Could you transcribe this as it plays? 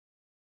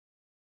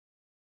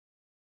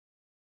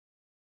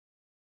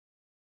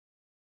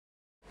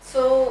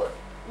So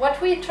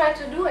what we try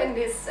to do in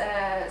this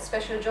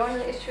special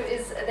journal issue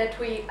is that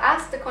we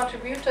ask the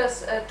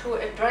contributors to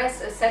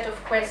address a set of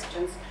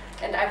questions,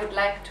 and I would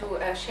like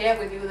to share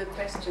with you the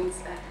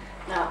questions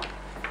now,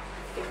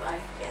 if I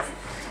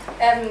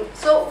guess.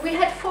 So we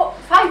had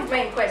five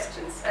main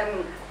questions.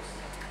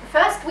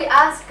 First we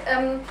asked,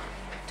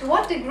 to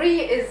what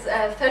degree is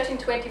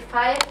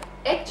 1325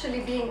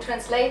 actually being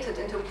translated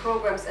into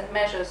programs and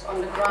measures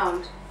on the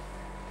ground?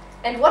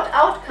 And what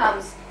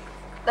outcomes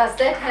does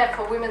that have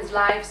for women's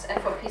lives and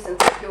for peace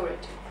and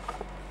security?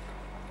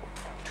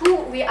 Two,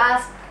 we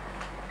asked,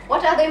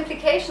 what are the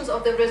implications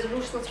of the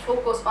resolution's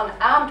focus on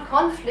armed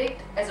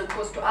conflict as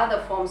opposed to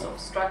other forms of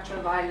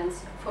structural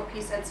violence for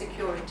peace and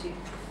security?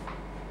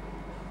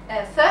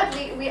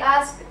 Thirdly, we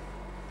asked,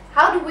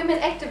 how do women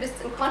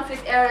activists in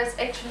conflict areas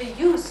actually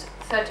use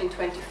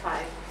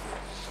 1325?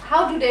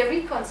 How do they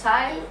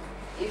reconcile,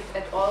 if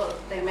at all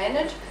they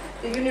manage,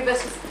 the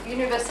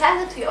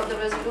universality of the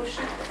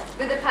resolution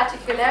with the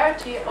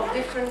particularity of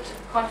different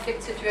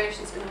conflict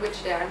situations in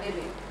which they are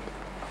living?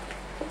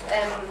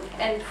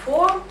 And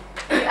four,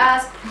 we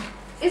ask,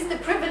 is the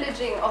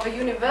privileging of a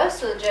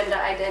universal gender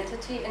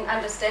identity in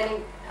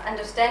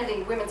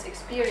understanding women's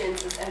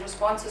experiences and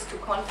responses to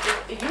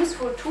conflict a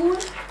useful tool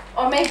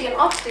or maybe an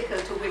obstacle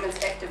to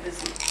women's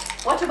activism?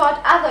 What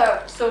about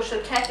other social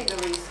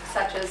categories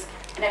such as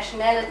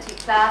nationality,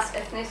 class,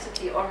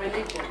 ethnicity, or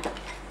religion?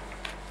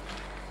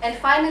 And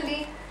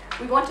finally,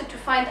 we wanted to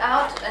find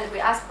out, and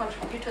we asked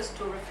contributors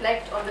to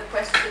reflect on the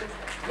question,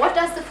 what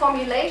does the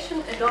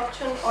formulation,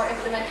 adoption, or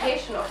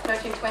implementation of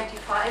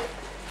 1325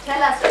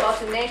 tell us about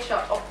the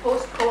nature of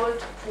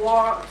post-Cold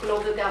War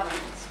global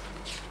governance?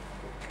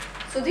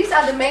 So these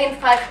are the main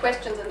five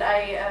questions, and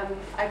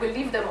I will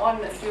leave them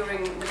on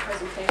during the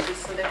presentation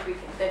so that we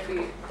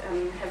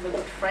have a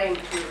good frame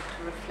to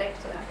reflect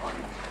on.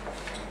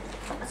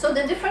 So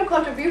the different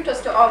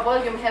contributors to our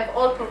volume have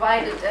all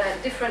provided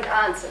different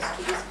answers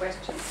to these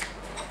questions.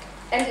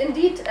 And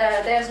indeed,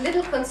 there's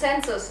little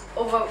consensus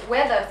over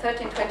whether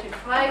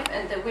 1325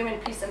 and the Women,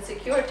 Peace and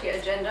Security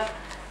agenda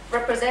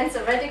represents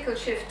a radical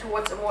shift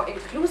towards a more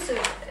inclusive,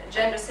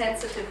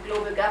 gender-sensitive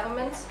global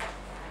governance,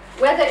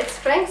 whether it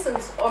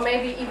strengthens or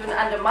maybe even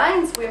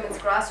undermines women's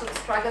grassroots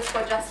struggles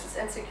for justice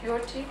and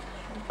security,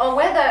 or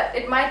whether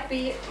it might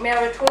be mere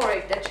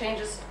rhetoric that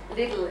changes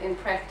little in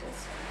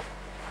practice.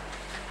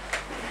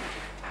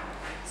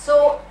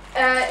 So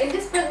in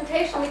this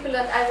presentation,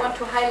 Nicola and I want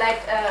to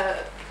highlight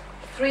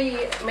three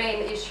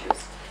main issues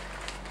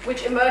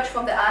which emerge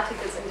from the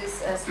articles in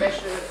this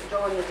special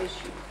journal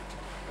issue.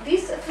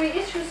 These three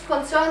issues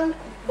concern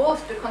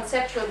both the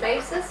conceptual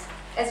basis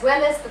as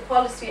well as the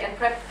policy and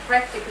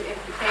practical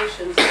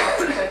implications of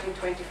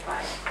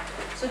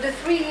 1325. So the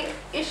three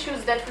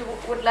issues that we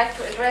would like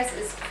to address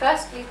is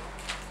firstly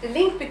the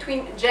link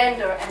between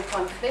gender and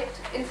conflict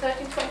in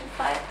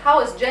 1325. How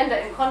is gender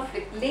and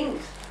conflict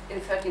linked in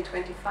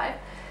 1325?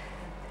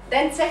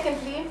 Then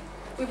secondly,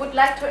 we would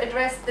like to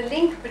address the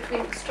link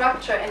between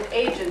structure and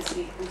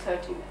agency in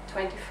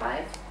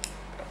 1325.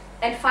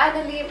 And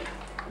finally,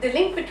 the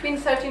link between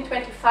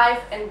 1325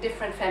 and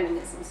different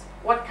feminisms.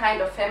 What kind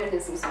of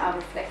feminisms are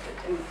reflected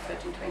in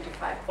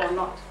 1325 or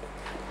not?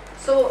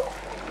 So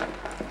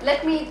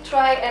let me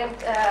try and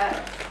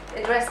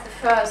address the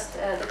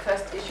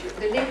first issue,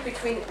 the link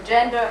between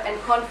gender and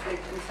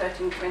conflict in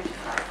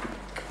 1325.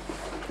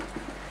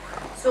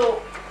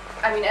 So,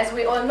 I mean, as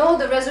we all know,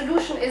 the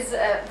resolution is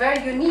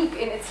very unique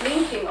in its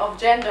linking of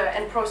gender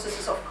and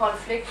processes of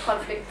conflict,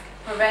 conflict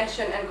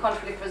prevention, and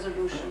conflict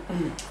resolution.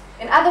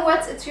 In other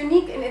words, it's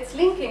unique in its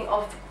linking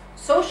of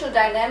social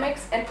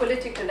dynamics and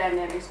political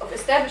dynamics, of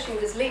establishing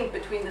this link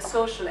between the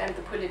social and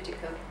the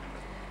political.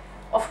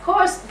 Of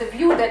course, the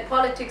view that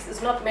politics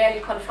is not merely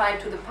confined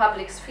to the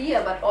public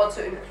sphere, but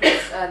also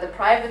includes the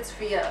private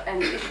sphere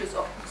and issues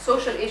of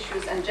social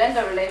issues and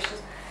gender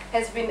relations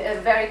has been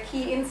a very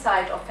key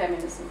insight of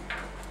feminism.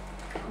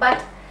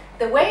 But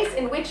the ways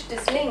in which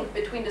this link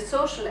between the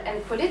social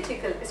and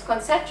political is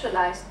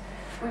conceptualized,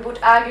 we would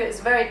argue, is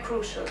very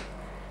crucial.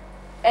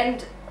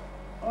 And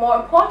more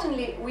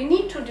importantly, we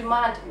need to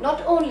demand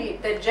not only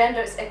that gender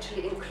is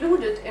actually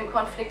included in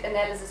conflict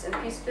analysis and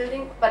peace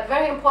building, but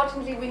very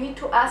importantly, we need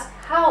to ask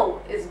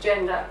how is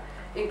gender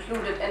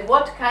included and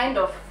what kind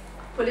of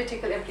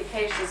political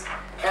implications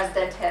does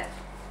that have.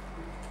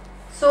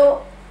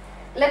 So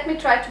let me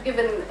try to give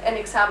an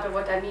example of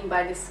what I mean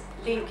by this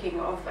linking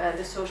of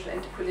the social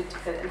and the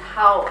political,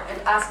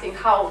 and asking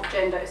how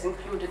gender is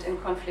included in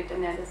conflict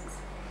analysis.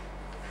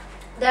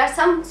 There are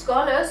some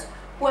scholars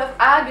who have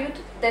argued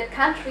that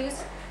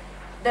countries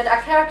that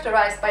are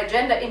characterized by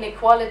gender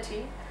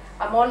inequality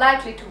are more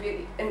likely to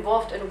be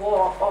involved in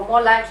war or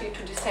more likely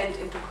to descend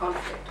into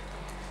conflict.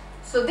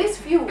 So this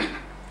view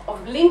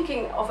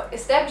of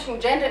establishing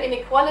gender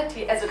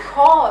inequality as a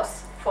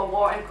cause for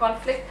war and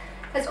conflict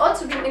has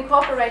also been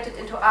incorporated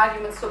into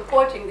arguments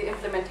supporting the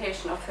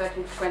implementation of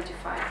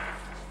 1325.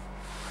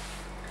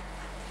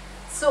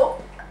 So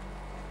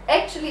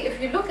actually, if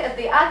you look at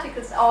the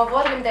articles in our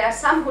volume, there are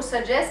some who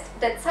suggest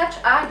that such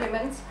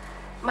arguments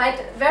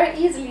might very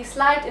easily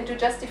slide into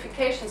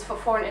justifications for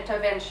foreign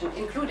intervention,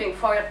 including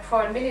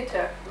foreign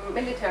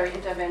military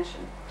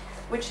intervention,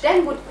 which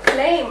then would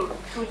claim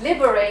to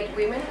liberate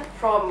women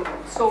from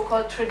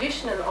so-called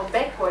traditional or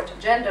backward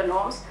gender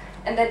norms,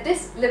 and that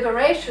this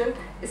liberation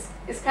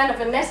is kind of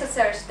a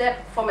necessary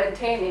step for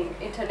maintaining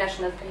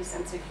international peace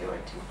and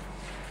security.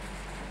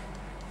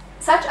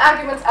 Such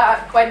arguments are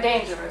quite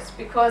dangerous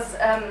because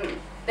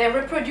they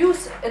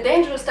reproduce a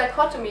dangerous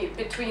dichotomy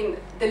between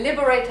the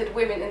liberated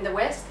women in the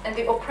West and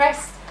the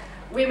oppressed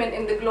women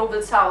in the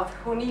global South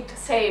who need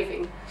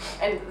saving,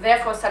 and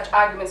therefore such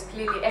arguments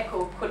clearly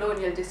echo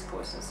colonial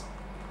discourses.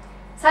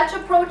 Such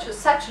approaches,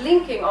 such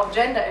linking of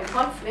gender and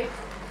conflict,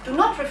 do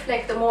not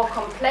reflect the more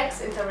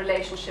complex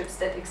interrelationships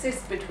that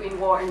exist between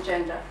war and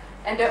gender,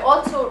 and they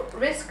also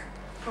risk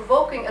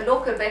provoking a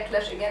local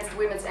backlash against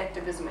women's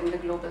activism in the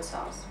global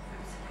South.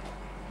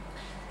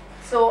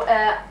 So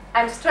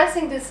I'm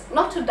stressing this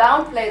not to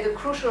downplay the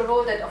crucial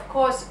role that, of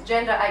course,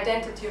 gender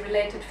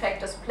identity-related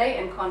factors play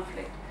in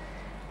conflict,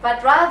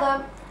 but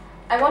rather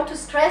I want to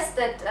stress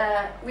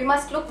that we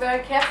must look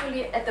very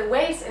carefully at the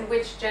ways in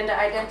which gender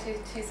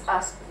identities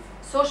are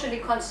socially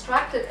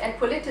constructed and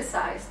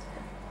politicized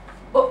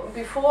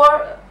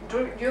before,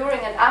 during,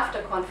 and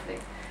after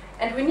conflict.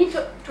 And we need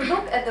to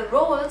look at the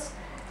roles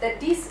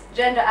that these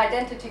gender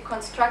identity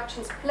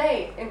constructions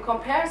play in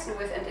comparison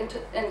with and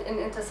in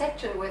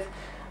intersection with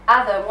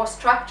other more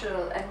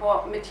structural and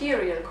more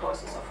material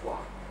causes of war.